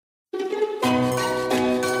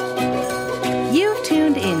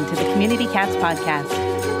Community Cats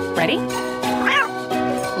podcast. Ready?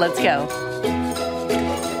 Let's go.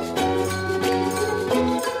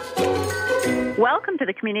 Welcome to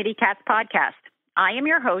the Community Cats podcast. I am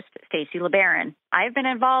your host, Stacy LeBaron. I have been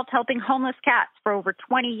involved helping homeless cats for over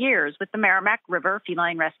 20 years with the Merrimack River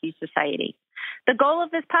Feline Rescue Society. The goal of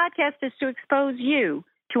this podcast is to expose you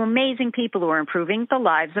to amazing people who are improving the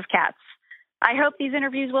lives of cats. I hope these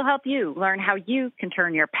interviews will help you learn how you can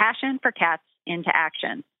turn your passion for cats into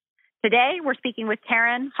action. Today, we're speaking with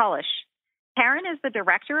Karen Hollish. Karen is the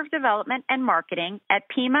Director of Development and Marketing at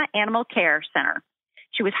Pima Animal Care Center.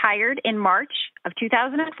 She was hired in March of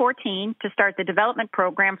 2014 to start the development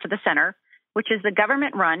program for the center, which is the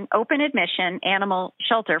government-run open admission animal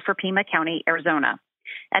shelter for Pima County, Arizona.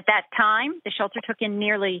 At that time, the shelter took in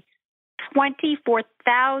nearly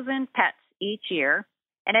 24,000 pets each year,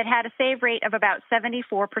 and it had a save rate of about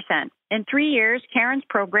 74%. In 3 years, Karen's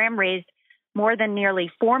program raised more than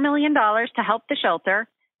nearly $4 million to help the shelter,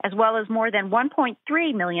 as well as more than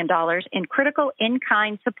 $1.3 million in critical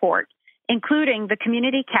in-kind support, including the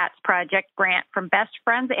Community Cats Project grant from Best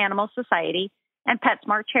Friends Animal Society and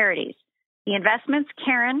PetSmart Charities. The investments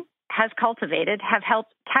Karen has cultivated have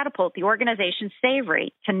helped catapult the organization's save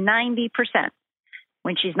rate to 90%.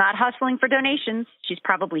 When she's not hustling for donations, she's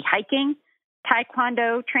probably hiking,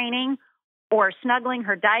 taekwondo training, or snuggling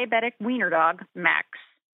her diabetic wiener dog, Max.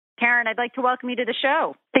 Karen, I'd like to welcome you to the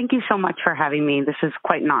show. Thank you so much for having me. This is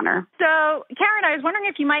quite an honor. So, Karen, I was wondering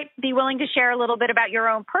if you might be willing to share a little bit about your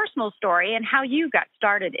own personal story and how you got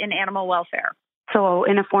started in animal welfare. So,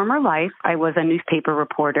 in a former life, I was a newspaper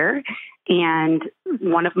reporter, and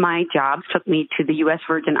one of my jobs took me to the U.S.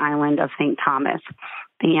 Virgin Island of St. Thomas.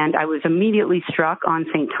 And I was immediately struck on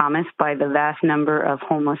St. Thomas by the vast number of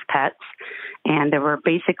homeless pets. And there were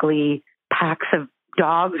basically packs of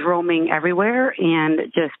dogs roaming everywhere and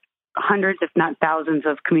just hundreds, if not thousands,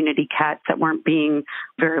 of community cats that weren't being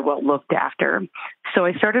very well looked after. So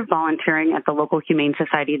I started volunteering at the local Humane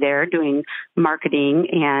Society there, doing marketing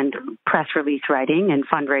and press release writing and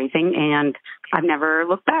fundraising, and I've never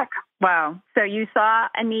looked back. Wow. So you saw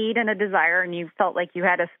a need and a desire, and you felt like you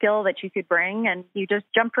had a skill that you could bring, and you just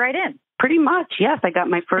jumped right in. Pretty much, yes. I got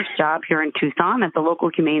my first job here in Tucson at the local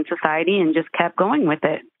Humane Society and just kept going with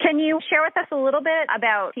it. Can you share with us a little bit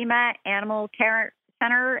about Pima Animal Care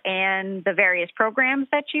Center and the various programs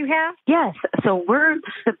that you have? Yes. So we're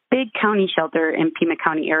the big county shelter in Pima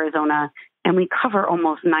County, Arizona, and we cover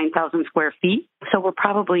almost 9,000 square feet. So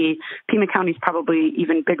Pima County is probably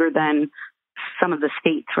even bigger than some of the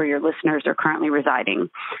states where your listeners are currently residing.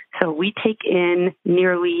 So we take in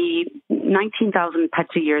nearly 19,000 pets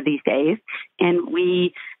a year these days, and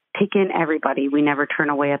we take in everybody. We never turn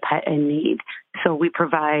away a pet in need. So we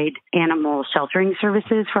provide animal sheltering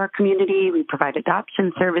services for our community. We provide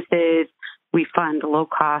adoption services. We fund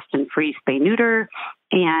low-cost and free spay-neuter.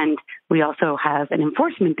 And we also have an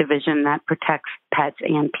enforcement division that protects pets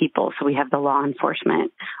and people. So we have the law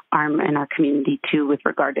enforcement arm in our community, too, with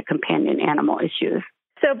regard to companion animal issues.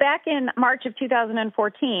 So back in March of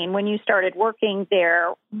 2014, when you started working there,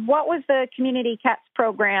 what was the Community Cats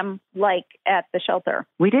program like at the shelter?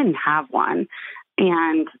 We didn't have one.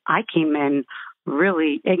 And I came in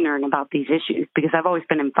really ignorant about these issues because I've always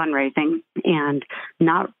been in fundraising and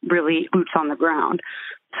not really boots on the ground.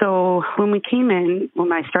 So when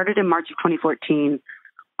I started in March of 2014,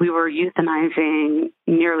 we were euthanizing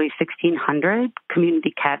nearly 1,600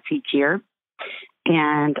 community cats each year.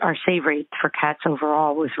 And our save rate for cats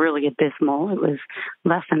overall was really abysmal. It was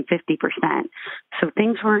less than 50%. So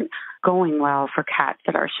things weren't going well for cats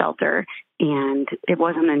at our shelter. And it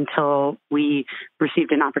wasn't until we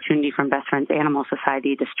received an opportunity from Best Friends Animal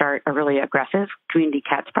Society to start a really aggressive Community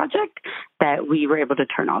Cats project that we were able to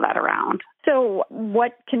turn all that around. So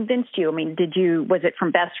what convinced you? I mean, was it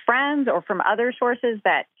from Best Friends or from other sources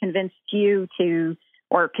that convinced you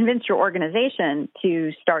or convinced your organization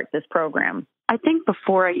to start this program? I think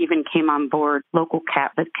before I even came on board, local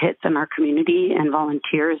cat advocates in our community and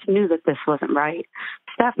volunteers knew that this wasn't right.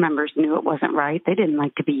 Staff members knew it wasn't right. They didn't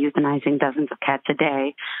like to be euthanizing dozens of cats a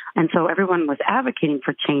day. And so everyone was advocating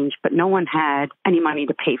for change, but no one had any money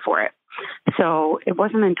to pay for it. So it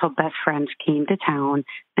wasn't until Best Friends came to town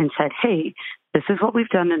and said, hey, this is what we've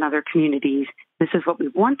done in other communities. This is what we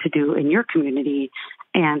want to do in your community.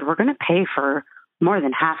 And we're going to pay for more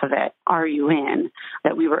than half of it. Are you in?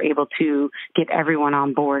 That we were able to get everyone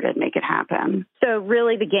on board and make it happen. So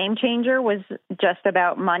really the game changer was just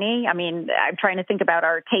about money. I mean, I'm trying to think about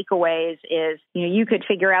our takeaways is, you could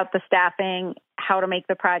figure out the staffing, how to make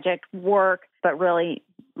the project work, but really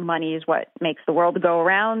money is what makes the world go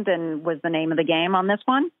around, and was the name of the game on this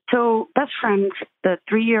one? So Best Friends, the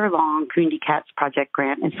 3-year-long Community Cats Project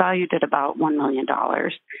grant is valued at about $1 million,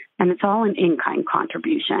 and it's all an in-kind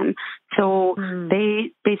contribution. So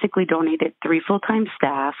they basically donated 3 full-time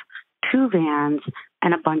staff, 2 vans,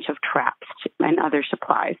 and a bunch of traps and other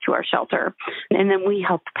supplies to our shelter. And then we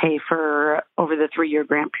helped pay for, over the 3-year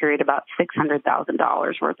grant period, about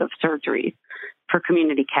 $600,000 worth of surgeries for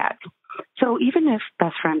community cats. So even if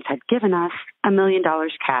Best Friends had given us $1 million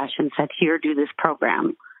cash and said, here, do this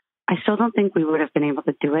program, I still don't think we would have been able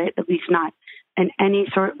to do it, at least not in any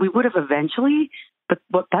sort. We would have eventually, but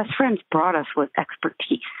what Best Friends brought us was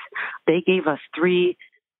expertise. They gave us 3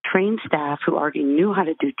 trained staff who already knew how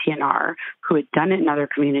to do TNR, who had done it in other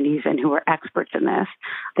communities and who were experts in this.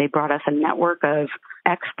 They brought us a network of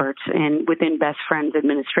experts within Best Friends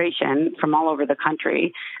administration from all over the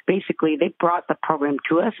country. Basically, they brought the program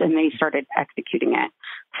to us and they started executing it.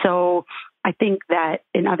 So I think that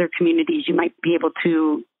in other communities, you might be able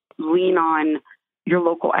to lean on your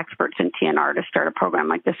local experts in TNR to start a program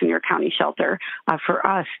like this in your county shelter. For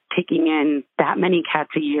us, taking in that many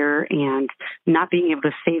cats a year and not being able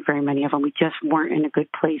to save very many of them, we just weren't in a good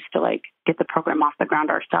place to get the program off the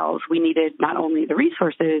ground ourselves. We needed not only the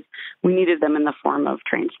resources, we needed them in the form of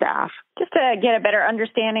trained staff. Just to get a better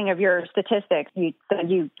understanding of your statistics, you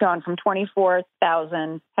said you've gone from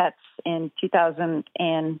 24,000 pets in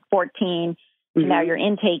 2014 to now you're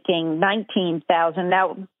intaking 19,000.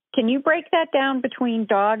 Now, can you break that down between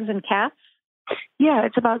dogs and cats? Yeah,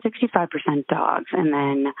 it's about 65% dogs, and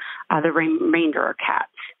then the remainder are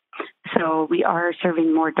cats. So we are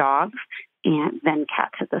serving more dogs than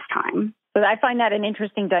cats at this time. So I find that an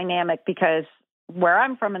interesting dynamic because where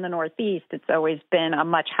I'm from in the Northeast, it's always been a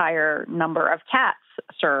much higher number of cats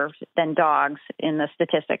served than dogs in the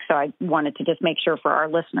statistics. So I wanted to just make sure for our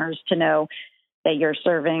listeners to know that you're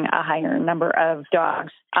serving a higher number of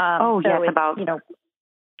dogs. It's about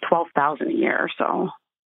 12,000 a year or so.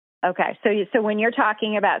 Okay. So when you're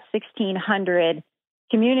talking about 1,600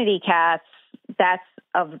 community cats, that's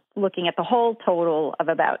of looking at the whole total of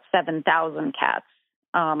about 7,000 cats,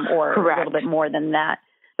 or Correct. A little bit more than that.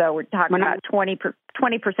 So we're talking about 20% of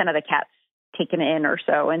the cats taken in or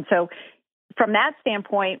so. And so from that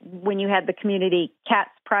standpoint, when you had the Community Cats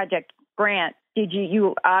Project grant,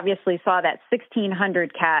 you obviously saw that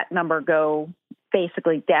 1,600 cat number go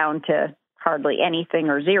basically down to hardly anything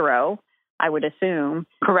or zero, I would assume.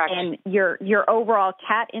 Correct. And your overall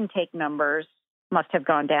cat intake numbers must have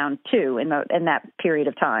gone down too in that period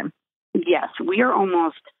of time. Yes, we are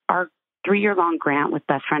our 3-year-long grant with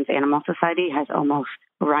Best Friends Animal Society has almost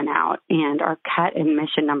run out, and our cat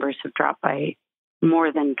admission numbers have dropped by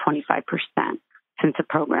more than 25% since the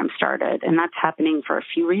program started. And that's happening for a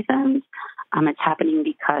few reasons. It's happening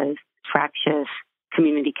because fractious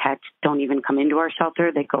community cats don't even come into our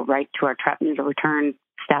shelter. They go right to our trap neuter return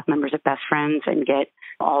staff members at Best Friends and get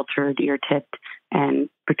altered, ear tipped, and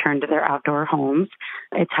returned to their outdoor homes.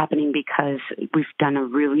 It's happening because we've done a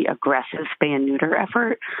really aggressive spay and neuter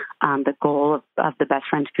effort. The goal of the Best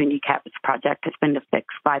Friends Community Cats Project has been to fix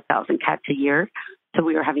 5,000 cats a year. So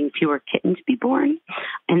we are having fewer kittens be born.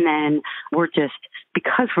 And then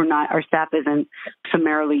because our staff isn't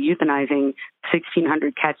summarily euthanizing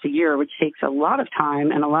 1,600 cats a year, which takes a lot of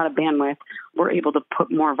time and a lot of bandwidth, we're able to put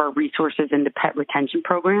more of our resources into pet retention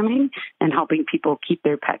programming and helping people keep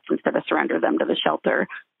their pets instead of surrender them to the shelter.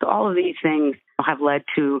 So all of these things have led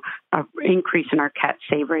to an increase in our cat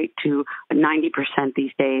save rate to 90%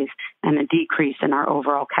 these days and a decrease in our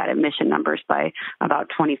overall cat admission numbers by about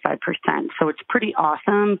 25%. So it's pretty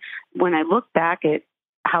awesome. When I look back at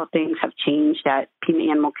how things have changed at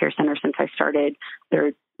Pima Animal Care Center since I started, there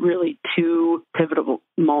are really 2 pivotal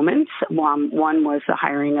moments. One was the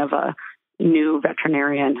hiring of a new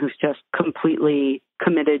veterinarian who's just completely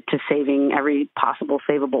committed to saving every possible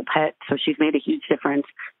savable pet. So she's made a huge difference.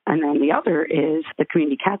 And then the other is the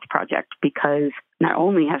Community Cats Project, because not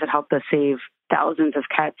only has it helped us save thousands of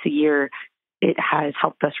cats a year, it has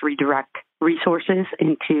helped us redirect resources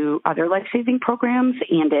into other life-saving programs,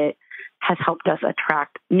 and it has helped us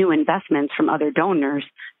attract new investments from other donors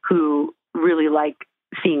who really like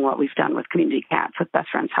seeing what we've done with community cats with Best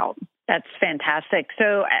Friends help. That's fantastic.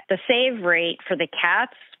 So the save rate for the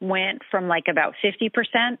cats went from about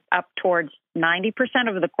 50% up towards 90%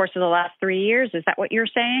 over the course of the last 3 years. Is that what you're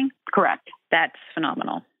saying? Correct. That's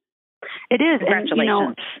phenomenal. It is.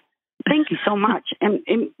 Congratulations. And, thank you so much. And,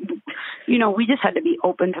 we just had to be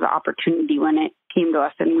open to the opportunity when it came to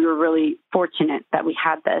us, and we were really fortunate that we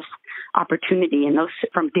had this. opportunity. And those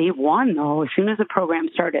from day one, though, as soon as the program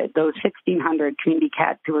started, those 1,600 community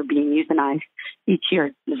cats who were being euthanized each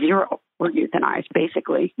year, 0 were euthanized,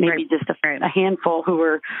 basically. Maybe just a handful who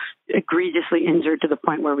were egregiously injured to the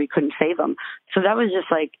point where we couldn't save them. So that was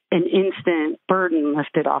just like an instant burden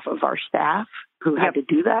lifted off of our staff who had to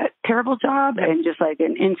do that terrible job, and just like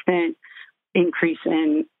an instant increase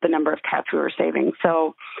in the number of cats we were saving.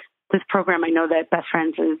 So this program, I know that Best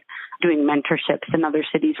Friends is doing mentorships in other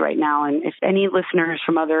cities right now. And if any listeners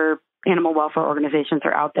from other animal welfare organizations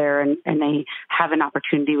are out there and they have an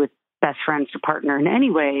opportunity with Best Friends to partner in any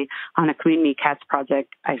way on a community cats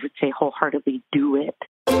project, I would say wholeheartedly do it.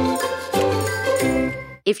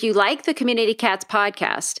 If you like the Community Cats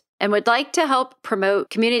podcast and would like to help promote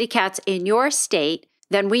community cats in your state,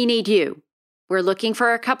 then we need you. We're looking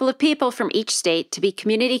for a couple of people from each state to be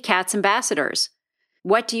Community Cats ambassadors.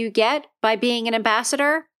 What do you get by being an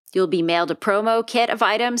ambassador? You'll be mailed a promo kit of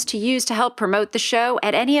items to use to help promote the show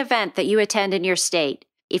at any event that you attend in your state.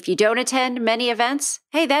 If you don't attend many events,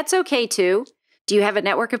 hey, that's okay too. Do you have a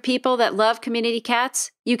network of people that love community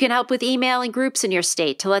cats? You can help with emailing groups in your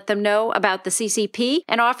state to let them know about the CCP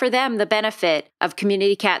and offer them the benefit of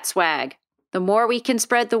community cat swag. The more we can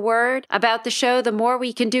spread the word about the show, the more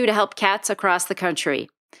we can do to help cats across the country.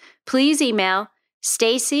 Please email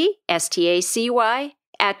Stacy, Stacy,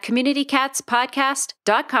 at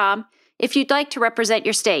communitycatspodcast.com if you'd like to represent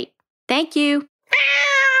your state. Thank you.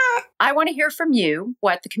 I want to hear from you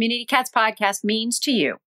what the Community Cats podcast means to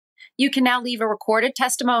you. You can now leave a recorded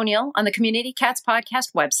testimonial on the Community Cats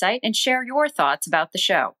podcast website and share your thoughts about the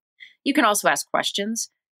show. You can also ask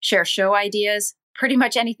questions, share show ideas, pretty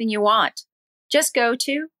much anything you want. Just go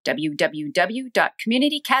to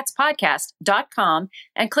www.communitycatspodcast.com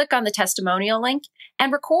and click on the testimonial link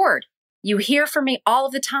and record. You hear from me all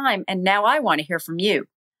of the time, and now I want to hear from you.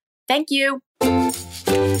 Thank you.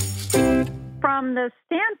 From the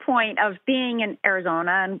standpoint of being in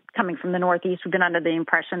Arizona and coming from the Northeast, we've been under the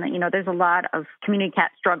impression that, there's a lot of community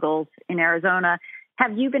cat struggles in Arizona.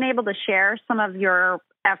 Have you been able to share some of your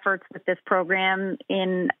efforts with this program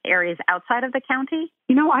in areas outside of the county?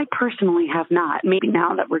 I personally have not. Maybe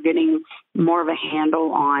now that we're getting more of a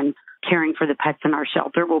handle on caring for the pets in our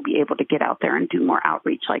shelter, we'll be able to get out there and do more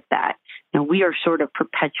outreach like that. We are sort of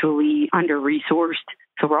perpetually under-resourced,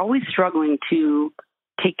 so we're always struggling to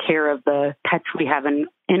take care of the pets we have in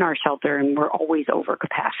our shelter, and we're always over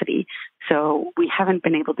capacity. So we haven't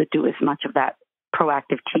been able to do as much of that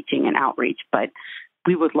proactive teaching and outreach, but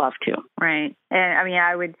we would love to. Right. And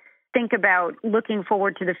I would think about looking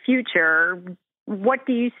forward to the future. What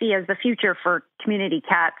do you see as the future for community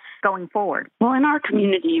cats going forward? Well, in our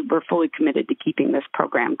community, we're fully committed to keeping this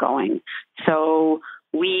program going. So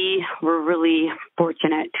we were really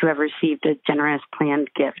fortunate to have received a generous planned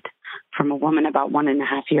gift from a woman about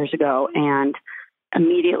 1.5 years ago. And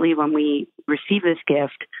immediately when we received this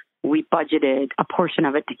gift, we budgeted a portion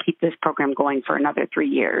of it to keep this program going for another 3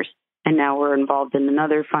 years. And now we're involved in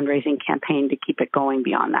another fundraising campaign to keep it going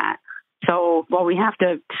beyond that. So while we have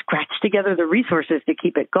to scratch together the resources to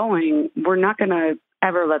keep it going, we're not going to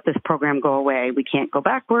ever let this program go away. We can't go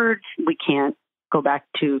backwards. We can't go back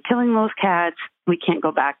to killing those cats. We can't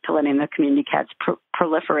go back to letting the community cats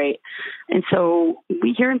proliferate. And so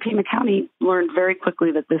we here in Pima County learned very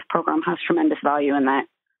quickly that this program has tremendous value and that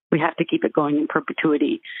we have to keep it going in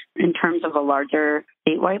perpetuity. In terms of a larger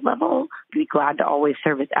statewide level, we'd be glad to always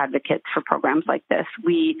serve as advocates for programs like this.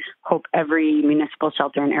 We hope every municipal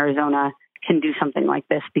shelter in Arizona can do something like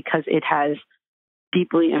this because it has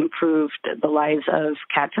deeply improved the lives of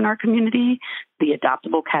cats in our community. The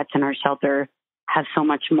adoptable cats in our shelter have so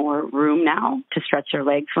much more room now to stretch their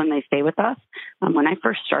legs when they stay with us. When I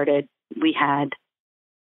first started, we had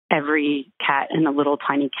every cat in a little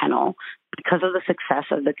tiny kennel. Because of the success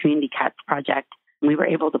of the Community Cats Project, we were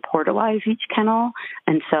able to portalize each kennel.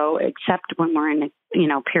 And so except when we're in,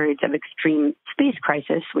 periods of extreme space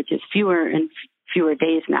crisis, which is fewer and fewer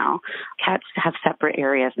days now, cats have separate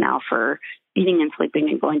areas now for eating and sleeping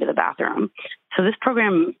and going to the bathroom. So this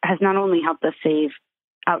program has not only helped us save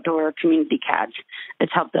outdoor community cats,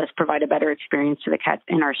 it's helped us provide a better experience to the cats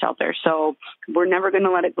in our shelter. So we're never going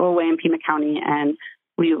to let it go away in Pima County, and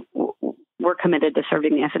we're committed to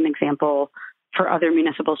serving as an example for other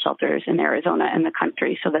municipal shelters in Arizona and the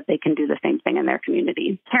country so that they can do the same thing in their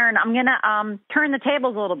community. Karen, I'm going to turn the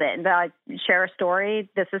tables a little bit and share a story.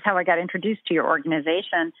 This is how I got introduced to your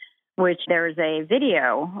organization, which there's a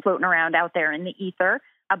video floating around out there in the ether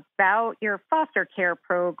about your foster care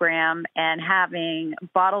program and having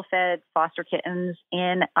bottle-fed foster kittens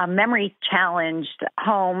in a memory-challenged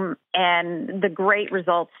home and the great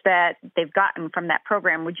results that they've gotten from that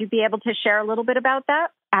program. Would you be able to share a little bit about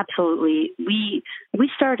that? Absolutely. We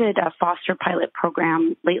started a foster pilot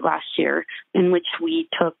program late last year in which we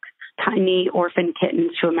took tiny orphan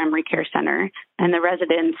kittens to a memory care center, and the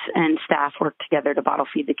residents and staff worked together to bottle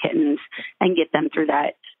feed the kittens and get them through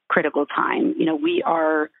that critical time. We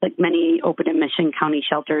are, like many open admission county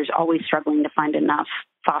shelters, always struggling to find enough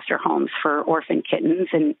foster homes for orphan kittens.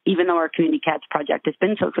 And even though our Community Cats project has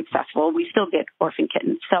been so successful, we still get orphan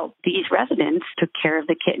kittens. So these residents took care of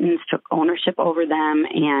the kittens, took ownership over them,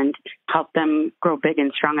 and helped them grow big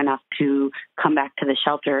and strong enough to come back to the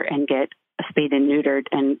shelter and get spayed and neutered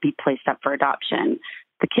and be placed up for adoption.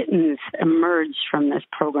 The kittens emerged from this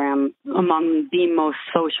program among the most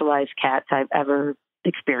socialized cats I've ever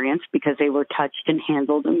experienced because they were touched and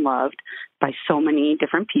handled and loved by so many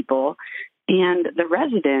different people. And the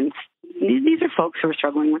residents, these are folks who are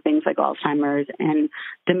struggling with things like Alzheimer's and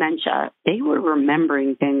dementia. They were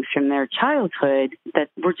remembering things from their childhood that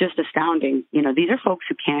were just astounding. These are folks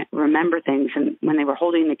who can't remember things. And when they were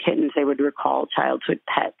holding the kittens, they would recall childhood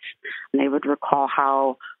pets. And they would recall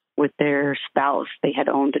how with their spouse they had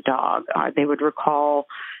owned a dog. They would recall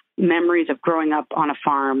memories of growing up on a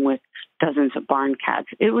farm with dozens of barn cats.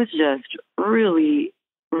 It was just really,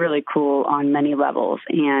 really cool on many levels.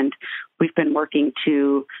 And we've been working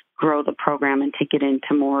to grow the program and take it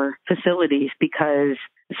into more facilities because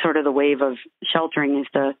sort of the wave of sheltering is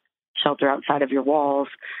to shelter outside of your walls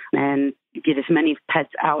and get as many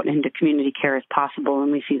pets out into community care as possible.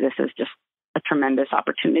 And we see this as just a tremendous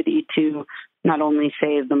opportunity to not only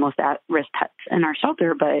save the most at-risk pets in our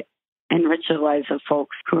shelter, but enrich the lives of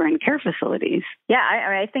folks who are in care facilities. Yeah,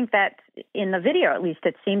 I think that in the video, at least,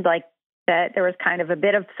 it seemed like that there was kind of a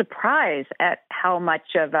bit of surprise at how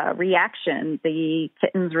much of a reaction the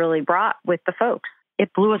kittens really brought with the folks.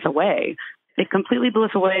 It blew us away. It completely blew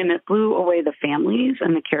us away, and it blew away the families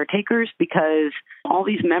and the caretakers because all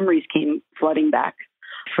these memories came flooding back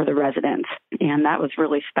for the residents, and that was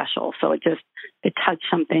really special. So it touched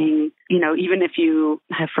something, even if you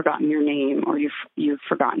have forgotten your name or you've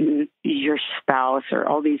forgotten your spouse or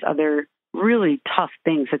all these other really tough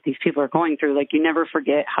things that these people are going through, like you never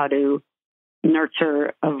forget how to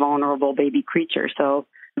nurture a vulnerable baby creature. So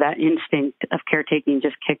that instinct of caretaking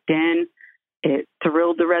just kicked in. It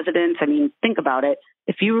thrilled the residents. I mean, think about it.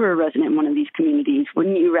 If you were a resident in one of these communities,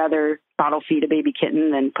 wouldn't you rather bottle feed a baby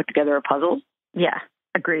kitten than put together a puzzle? Yeah,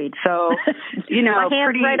 agreed. So, my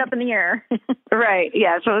hand's right up in the air. Right.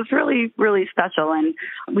 Yeah. So it's really, really special. And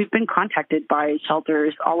we've been contacted by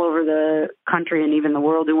shelters all over the country and even the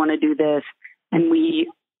world who want to do this. And we've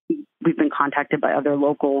been contacted by other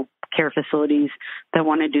local care facilities that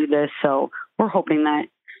want to do this. So we're hoping that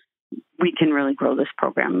we can really grow this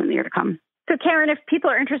program in the year to come. So, Karen, if people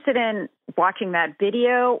are interested in watching that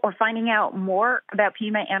video or finding out more about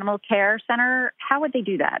Pima Animal Care Center, how would they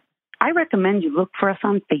do that? I recommend you look for us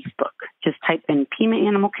on Facebook. Just type in Pima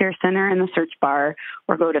Animal Care Center in the search bar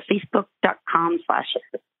or go to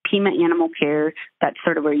facebook.com/Pima Animal Care. That's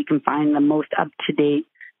sort of where you can find the most up-to-date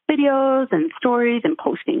videos and stories and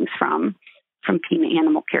postings from Pima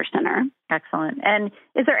Animal Care Center. Excellent. And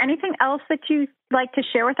is there anything else that you'd like to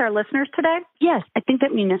share with our listeners today? Yes. I think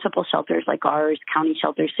that municipal shelters like ours, county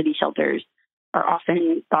shelters, city shelters, are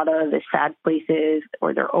often thought of as sad places,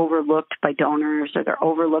 or they're overlooked by donors, or they're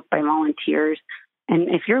overlooked by volunteers. And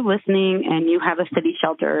if you're listening and you have a city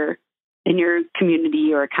shelter in your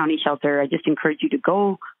community or a county shelter, I just encourage you to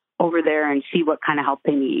go over there and see what kind of help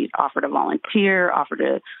they need. Offer to volunteer, offer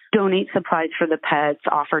to donate supplies for the pets,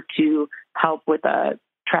 offer to help with a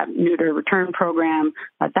trap, neuter, return program.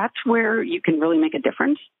 That's where you can really make a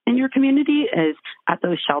difference in your community, is at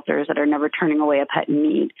those shelters that are never turning away a pet in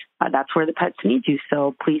need. That's where the pets need you,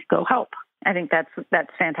 so please go help. I think that's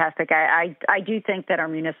fantastic. I do think that our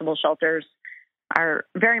municipal shelters are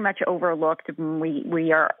very much overlooked.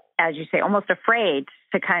 We are, as you say, almost afraid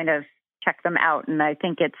to kind of check them out. And I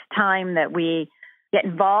think it's time that we get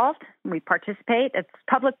involved, we participate. It's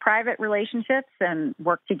public-private relationships and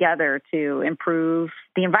work together to improve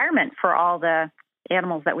the environment for all the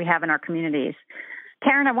animals that we have in our communities.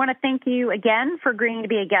 Karen, I want to thank you again for agreeing to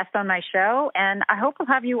be a guest on my show, and I hope we'll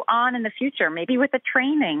have you on in the future, maybe with a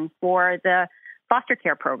training for the foster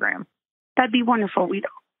care program. That'd be wonderful. We'd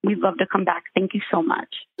love to come back. Thank you so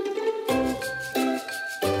much.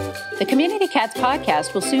 The Community Cats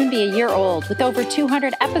podcast will soon be a year old, with over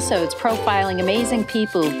 200 episodes profiling amazing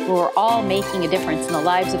people who are all making a difference in the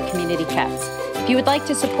lives of community cats. If you would like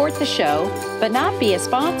to support the show, but not be a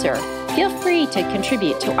sponsor, feel free to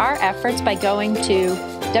contribute to our efforts by going to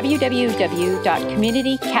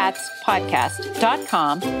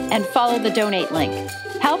www.communitycatspodcast.com and follow the donate link.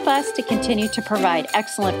 Help us to continue to provide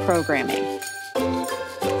excellent programming.